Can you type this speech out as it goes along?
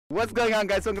What's going on,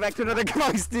 guys? Welcome back to another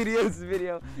Gong Studios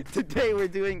video. Today we're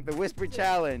doing the Whisper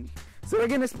Challenge. So we're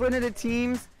gonna split into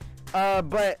teams,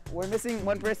 but we're missing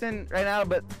one person right now,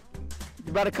 but it's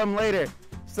about to come later.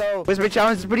 So Whisper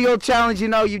Challenge is a pretty old challenge, you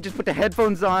know. You just put the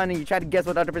headphones on and you try to guess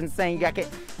what the other person's saying. You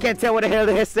can't tell what the hell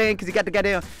they're saying because you got the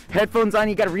goddamn headphones on.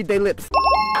 You gotta read their lips.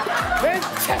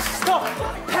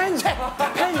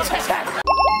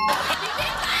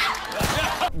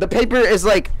 The paper is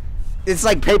like, it's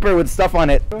like paper with stuff on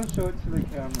it. Don't show it to the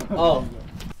camera. Oh.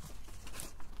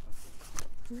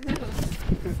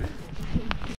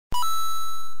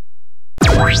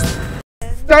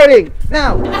 Starting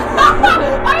now.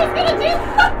 I was gonna do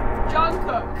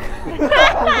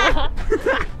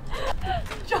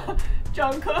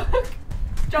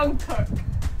Jungkook.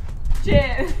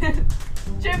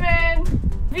 Jimin.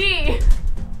 V.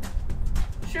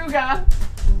 Suga.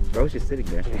 Bro's just sitting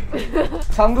there.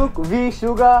 Jungkook, V,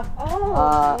 Suga.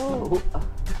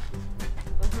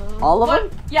 All of them?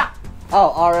 Yeah.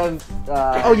 Oh, RM.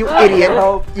 Oh, you idiot!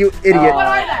 You idiot! What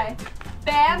are they?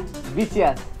 Band?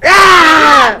 BTS.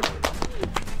 Ah!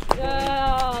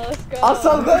 Yeah, let's go. I'm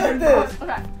so good at this.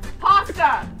 Okay.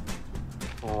 Pasta.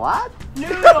 What?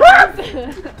 Noodles.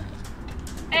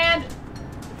 And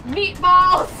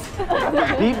meatballs.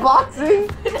 Beatboxing?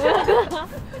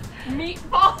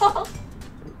 Meatballs.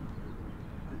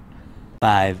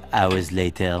 5 hours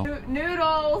later.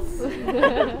 Noodles.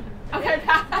 Okay,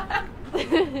 pass.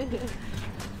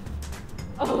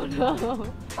 Oh no.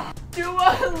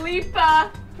 Dua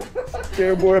Lipa.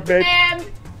 Share more, bitch. And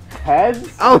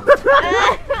Heads? Oh.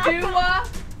 Dua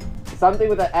Something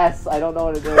with an S. I don't know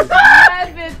what it is.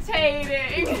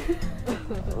 levitating.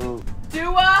 Ooh.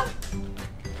 Dua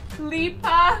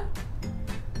Lipa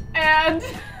and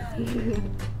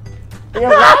You're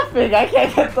laughing. I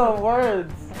can't get the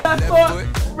words. left foot,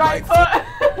 right foot.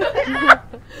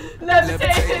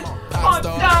 Levitating, pop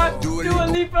star, Dua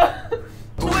Lipa.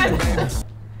 With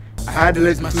I had to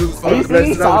listen to Are you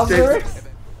singing song lyrics?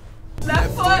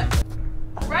 left foot,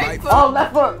 right foot. Oh,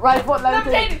 left foot, right foot,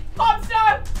 levitating. Levitating, pop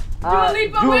star, Dua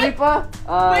Lipa Dua with. Lipa,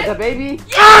 with- the baby.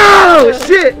 Oh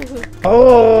shit!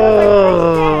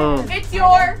 Oh! It's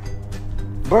your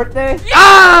Birthday.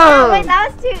 Oh! Wait,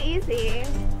 that was too easy.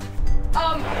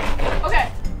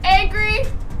 okay. Angry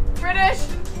British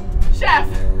chef.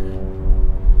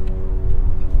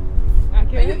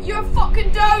 You're a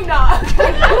fucking donut.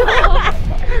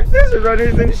 There's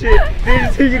runners and shit. They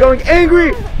just hear you going,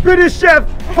 angry British chef,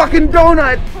 fucking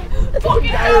donut.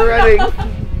 Fucking Guy donut. running.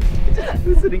 Just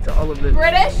listening to all of this.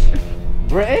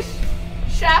 British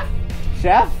chef.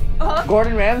 Chef.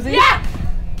 Gordon Ramsay. Yeah.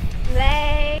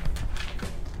 They.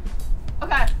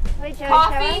 Okay. Wait, Joey,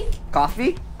 Coffee.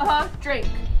 Coffee. Drink.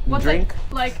 What's Drink.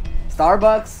 it? Like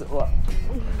Starbucks.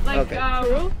 Okay.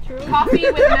 True. coffee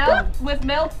with milk. With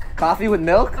milk. Coffee with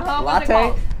milk. What's it Latte.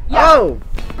 called? Yeah. Oh!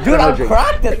 Dude, I'm Drink.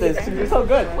 cracked at this. You're so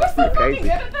good. We're so fucking Crazy.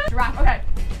 good at this. Giraffe. Okay.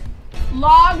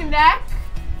 Long neck.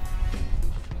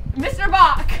 Mr.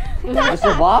 Bach.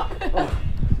 Mr. Bach.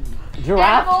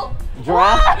 Giraffe. Animal.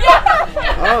 Giraffe.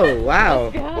 Yeah. Oh, wow.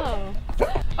 Go.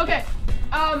 Okay.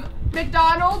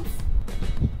 McDonald's.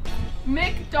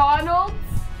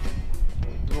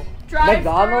 Drive-thru.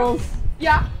 McDonald's.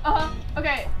 Yeah.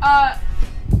 Okay.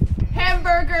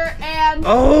 Hamburger and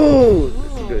Oh! This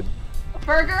is good.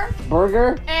 burger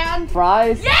Burger. and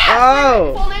Fries. yeah.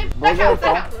 Oh. Full name. That Burger counts.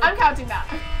 and That counts. I'm counting that.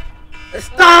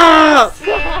 Stop!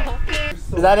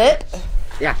 Is that it?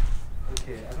 Yeah.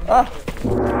 Oh.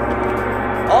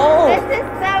 This is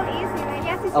so easy, man. You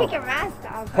have to take your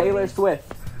mask off. Taylor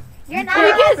Swift. You're not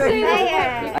a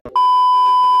singer.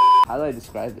 How do I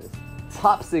describe this?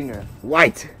 Pop singer.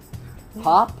 White.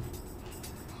 Pop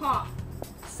Pop.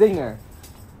 singer.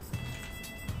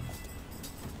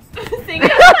 Singing.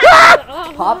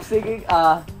 Pop singing.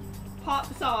 Pop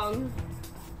song.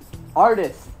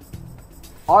 Artist.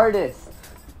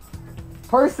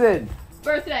 Person.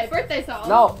 Birthday song.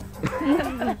 No.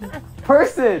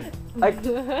 Person. Like.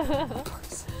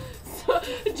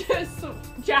 Just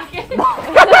jacket.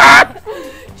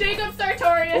 Jacob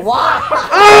Sartorius. Wow.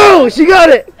 Oh! She got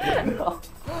it!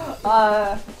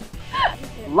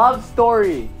 Love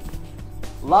story.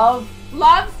 Love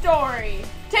story.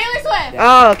 Taylor Swift.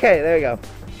 Oh, okay, there we go.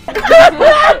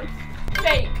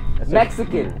 Fake.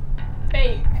 Mexican.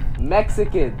 Fake.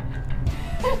 Mexican.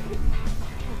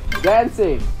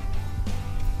 Dancing.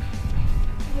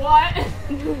 What?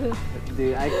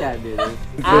 Dude, I can't do this.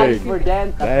 Fake. Ask for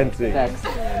Dancing. Next.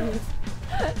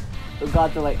 We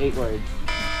got to like 8 words.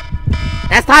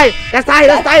 That's time! That's time!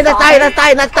 That's time! That's time! That's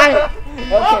time! That's time!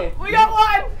 Okay. We got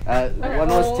one! One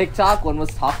was TikTok, one was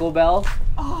Taco Bell.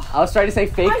 Oh. I was trying to say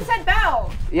fake. I said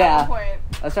Bell. Yeah. At one point.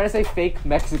 Let's try to say fake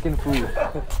Mexican food.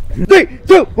 3,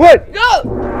 2, 1. Go!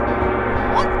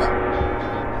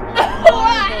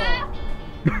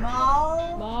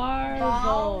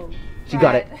 Marvel. She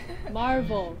got it.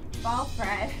 Marvel.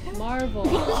 Ballfred. Marvel.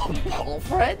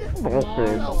 Alfred?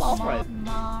 Alfred.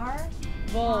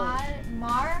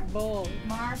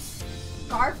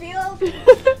 Garfield.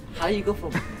 How do you go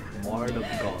from Mar to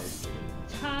Gauze?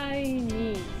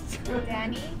 Chinese.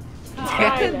 Danny.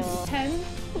 Ten.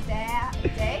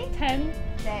 Day. 10.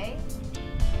 Day.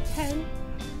 10.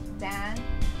 Dan.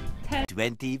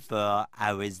 24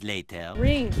 hours later.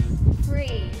 Rings.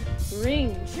 Free.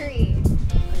 Rings. Tree.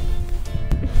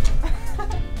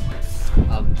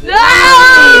 No!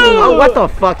 Oh, what the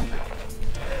fuck?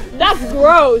 That's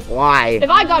gross. Why? If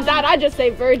I got that, I'd just say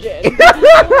virgin.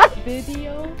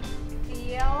 Video.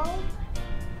 Feel.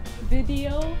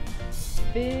 Video.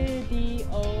 3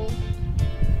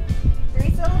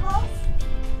 syllables.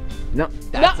 No.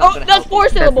 No, oh, that's 4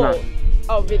 syllables.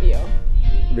 Oh, video.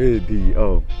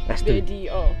 Video. That's 3.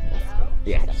 Video.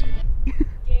 Yeah, that's right.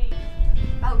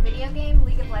 Oh, video game.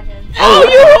 League of Legends. Oh,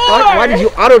 you whore! Why did you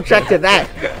auto check to that?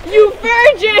 You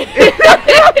virgin!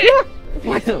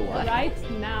 What? What?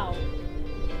 Right now.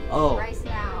 Oh, Rice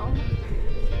now.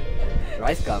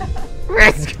 rice gum.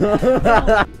 Let's go.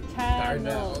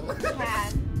 Channel.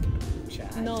 Cat.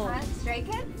 No. Cat. Stray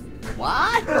Kids.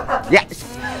 What? Yes.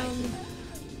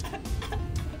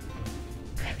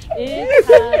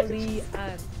 Italian.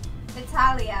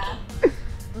 Italia.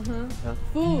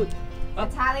 Food.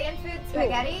 Italian food.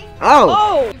 Spaghetti. Oh.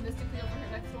 Oh!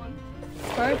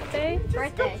 Birthday.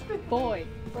 Birthday. Boy.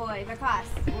 Boy. Vikas.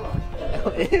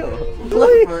 Ew.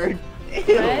 Clifford.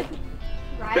 Red.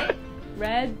 Right.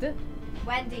 Red.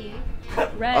 Wendy.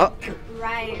 Red. Oh.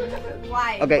 Ryan.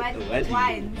 Wine. Okay.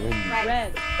 Wine. Right.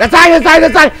 Red. That's right.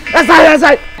 That's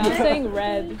right. I'm saying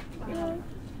red.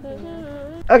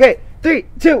 Okay. 3,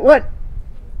 2, 1.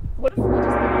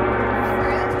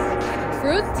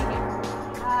 Fruit.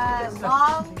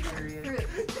 Long fruit.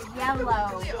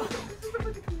 Yellow.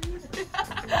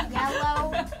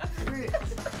 Yellow fruit.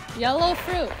 Yellow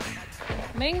fruit.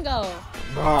 Mango.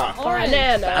 Orange.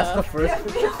 That's the Banana.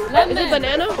 first. Lemon. Is it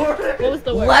banana? What was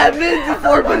the word? Lemon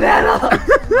before banana.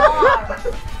 Long.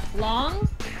 Long.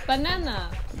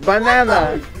 Banana.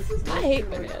 Banana. I hate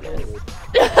bananas.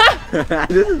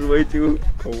 This is way too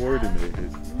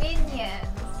coordinated. Minions.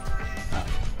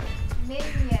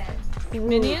 Minions.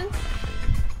 Minions.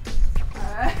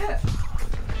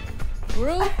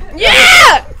 Fruit.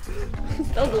 Yeah!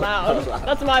 That was loud.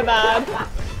 That's my bad.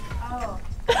 Oh.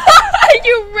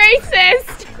 You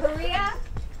racist! Korea.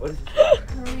 What is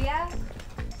Korea.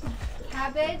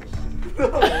 Cabbage.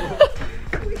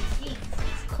 Eat.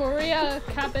 Korea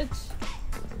cabbage.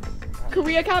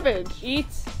 Korea cabbage. Eat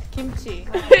kimchi.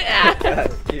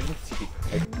 Kimchi.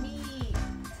 Meat.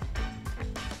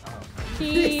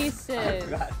 Pieces.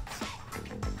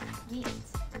 Meat.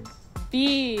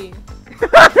 Bee.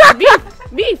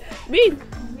 Beef! Beef!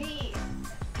 Meat.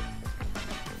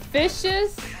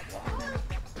 Fishes.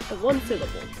 One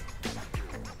syllable.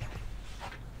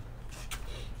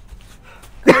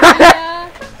 Korea.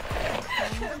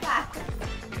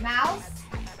 Mouse.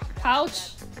 Pouch.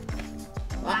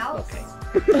 Mouse.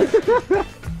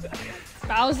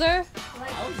 Bowser.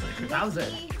 Like Bowser.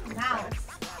 Mickey Mouse.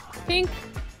 Pink.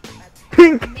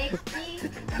 Mickey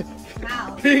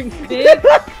Mouse. Big.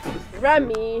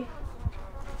 Remy.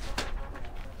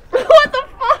 What the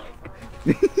fuck?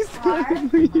 Car.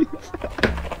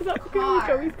 Is that Car.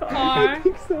 Joey's car? Car.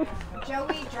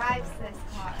 Joey drives this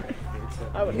car.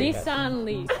 I would hate that. Nissan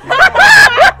Leaf.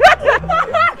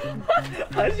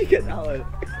 How did you get that one?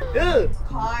 Ew.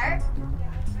 Car.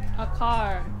 A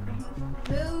car.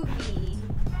 Movie.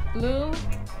 Blue.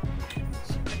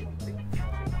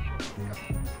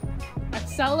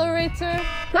 Accelerator.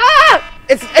 Ah!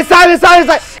 It's time.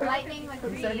 Lightning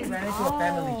McQueen. Ran into a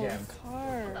family jam.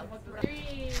 Car.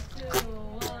 3, 2,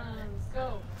 1, go.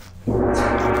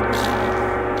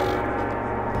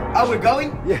 Oh, we're going?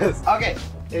 Yes. Okay.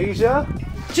 Asia.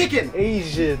 Chicken.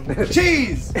 Asian.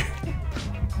 Cheese.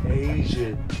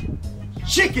 Asian.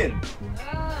 Chicken.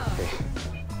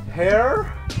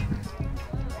 Hair.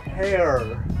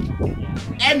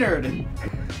 Entered.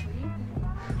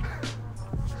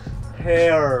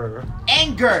 Hair.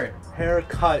 Angered.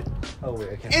 Haircut. Oh wait,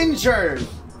 I can't. Injured.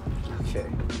 Okay.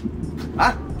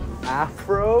 Huh?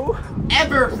 Afro.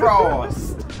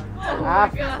 Everfrost.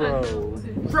 Afro.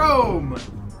 Chrome.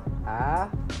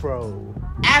 Afro.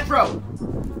 Afro.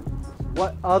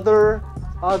 What other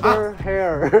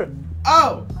hair?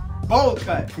 Oh. Bowl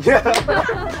cut. Yeah.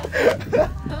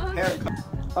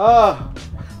 Haircut.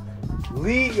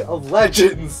 League of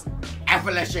Legends.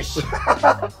 Avalicious.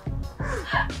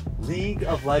 League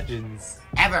of Legends.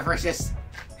 Everprecious.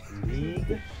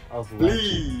 League of Legends.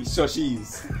 Please,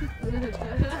 Shoshi's.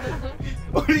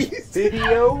 What do you say?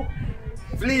 Video.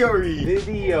 Fleory.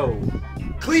 Video.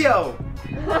 Cleo.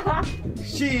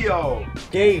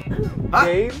 Shio. Game. Huh?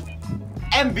 Game.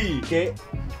 MB. Game.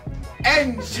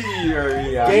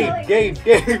 Engineer. Game.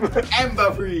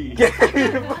 Ember free.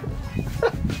 Game.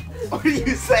 What are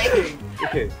you saying?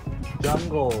 Okay.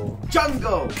 Jungle.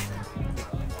 Jungle.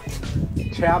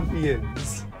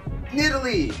 Champions.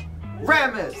 Italy.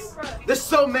 Ramus. There's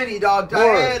so many, dog. More.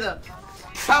 Diana.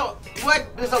 How? What?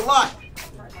 There's a lot.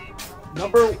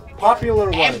 Number popular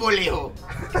one. Embolio.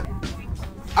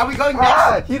 Are we going next?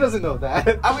 Ah, he doesn't know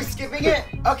that. Are we skipping it?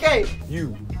 Okay.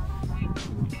 You.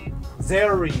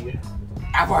 Zeri.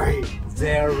 Avery.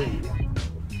 Zeri.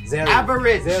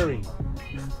 Average.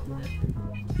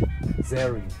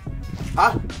 Zeri.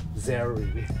 Huh?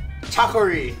 Zeri.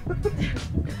 Chakori.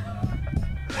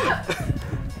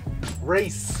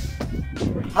 Race.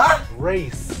 Huh?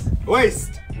 Race.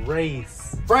 Waist.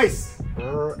 Race. Brace.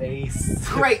 Race.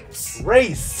 Crates.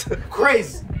 Race.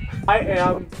 Craze. I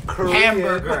am Korean.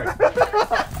 Hamburger.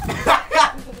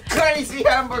 Crazy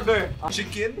hamburger.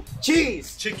 Chicken.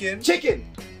 Cheese. Chicken. Chicken.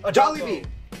 A Jollibee.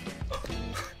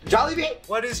 Jollibee?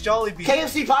 What is Jollibee?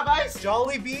 KFC Popeyes?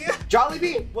 Jollibee?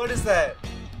 Jollibee? What is that?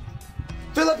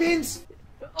 Philippines?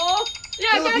 Oh, yeah,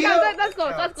 Filipino? that's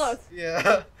close. That's close.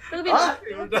 Yeah. Filipino. Huh?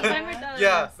 Timer done.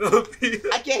 Yeah, Filipino.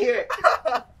 I can't hear it.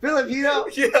 Filipino?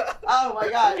 Yeah. Oh my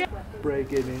god.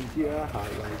 Break it into a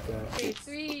hot like that.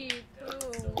 3, 2,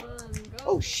 1, go.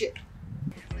 Oh shit.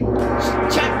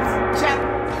 Chap.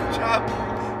 Chap.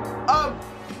 Oh,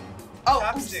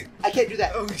 Chapstick. oops. I can't do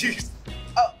that. Oh, jeez.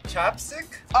 Oh. Chapstick?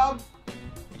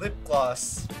 Lip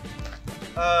gloss.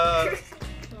 So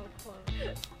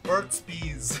close. Burt's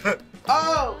Bees.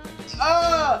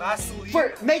 Vaseline.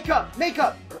 For makeup.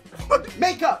 Makeup.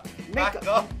 Backup.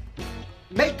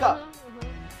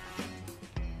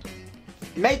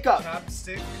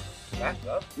 Chapstick.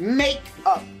 Backup.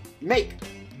 Makeup.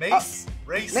 Mace.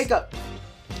 Race. Makeup.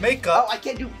 Makeup. Oh, I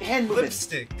can't do hand movements.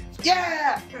 Lipstick.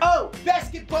 Yeah! Oh,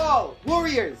 basketball.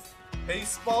 Warriors.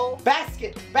 Baseball.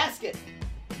 Basket.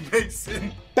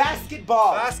 Mason.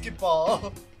 Basketball.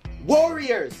 Basketball.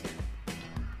 Warriors.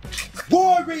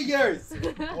 Warriors.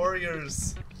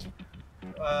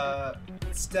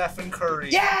 Stephen Curry.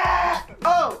 Yeah!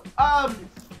 Oh,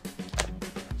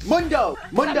 Mundo.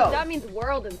 That means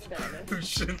world in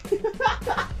Spanish.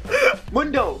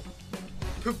 Mundo.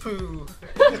 Poo poo.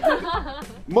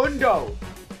 Mundo.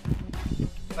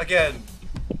 Again.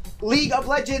 League of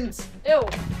Legends. Ew.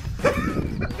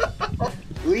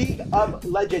 League of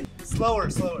Legends. Slower.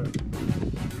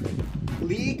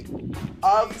 League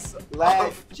of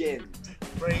Legends.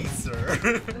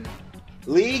 Razor.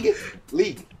 League.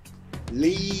 League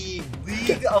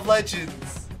of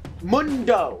Legends.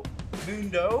 Mundo.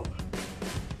 Mundo.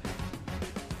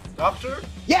 Doctor?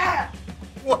 Yeah!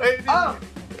 Why did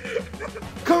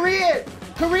Korean.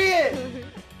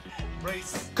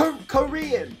 Race.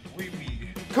 Korean. Wee.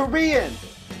 Korean.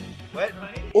 What?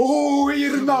 Oh,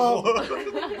 Vietnam.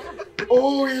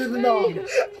 Oh, Vietnam.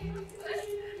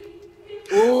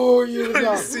 Oh, Are you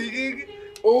Vietnam. singing?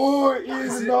 Oh,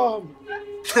 Vietnam.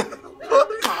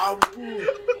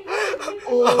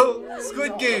 Oh,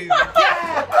 Squid Game.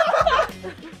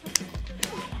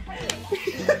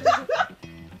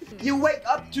 You wake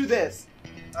up to this.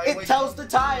 It tells the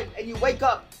time, and you wake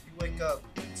up. You wake up.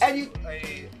 And you.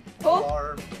 A Oh.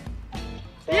 alarm.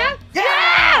 Yeah.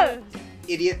 Yeah!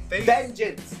 Idiot. Face.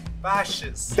 Vengeance.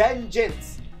 Fascist.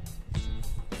 Vengeance.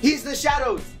 He's the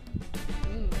shadows.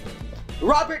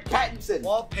 Robert Pattinson.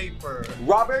 Wallpaper.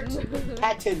 Robert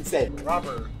Pattinson.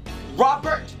 Robert.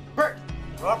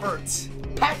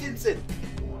 Pattinson.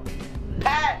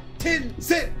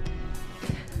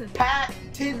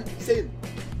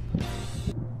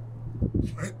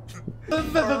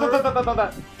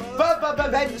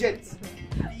 Vengeance.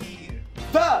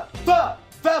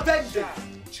 Vengeance.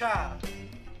 Cha.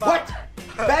 What?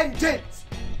 Vengeance.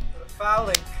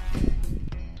 Phallic.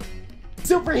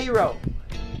 Superhero.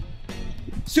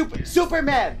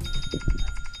 Superman.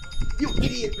 You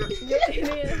idiot. Is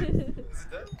it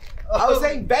that? I was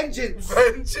saying vengeance.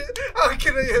 Vengeance? How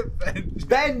can I get vengeance?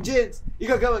 Vengeance. You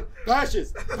gotta go like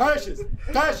fascist.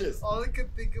 All I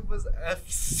could think of was F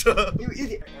stuff. You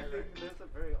idiot. That's a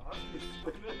very obvious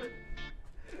one.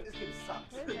 This game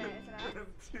sucks.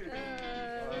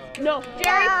 No.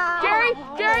 Gerry,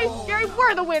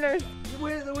 we're the winners.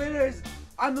 We're the winners.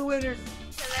 I'm the winners.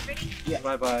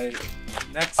 Bye.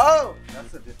 Next. Oh,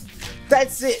 That's a different.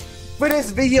 that's it for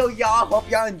this video, y'all. Hope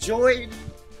y'all enjoyed.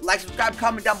 Like, subscribe,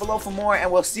 comment down below for more,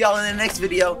 and we'll see y'all in the next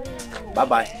video.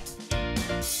 Bye-bye.